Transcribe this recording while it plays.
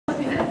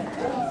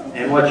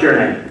And what's your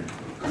name?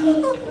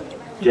 Jake.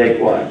 Jake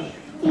what?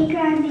 Jake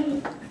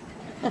Rabbit.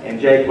 And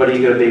Jake, what are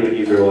you going to be when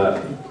you grow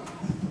up?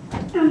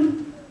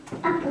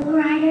 A bull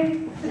rider.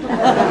 Bull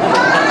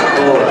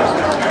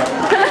rider.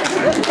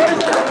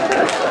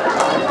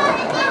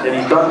 Have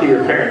you talked to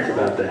your parents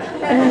about that?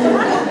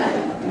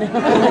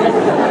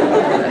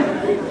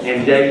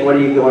 And Jake, what are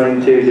you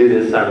going to do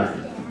this summer?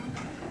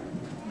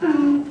 Go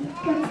to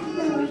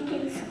the lake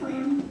and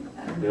swim.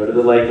 Go to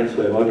the lake and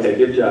swim. Okay,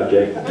 good job,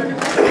 Jake.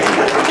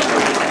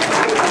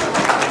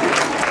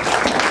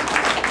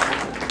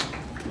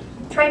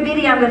 Trey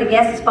Biddy, I'm going to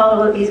guess he's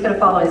going to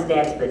follow his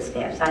dad's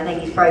footsteps. I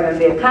think he's probably going to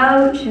be a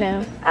coach.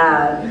 No.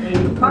 He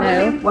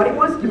probably be what he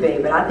wants to be,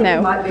 but I think he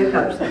might be a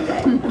coach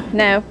someday.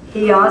 No.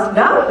 He also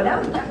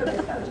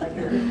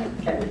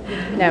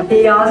No.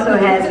 He also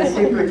has the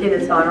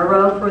superintendent's honor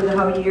roll for the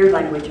whole year: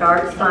 language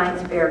arts,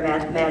 science fair,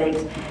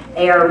 mathematics,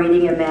 AR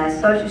reading and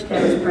math, social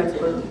studies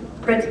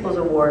principals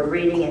award,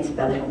 reading and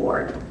spelling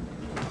award.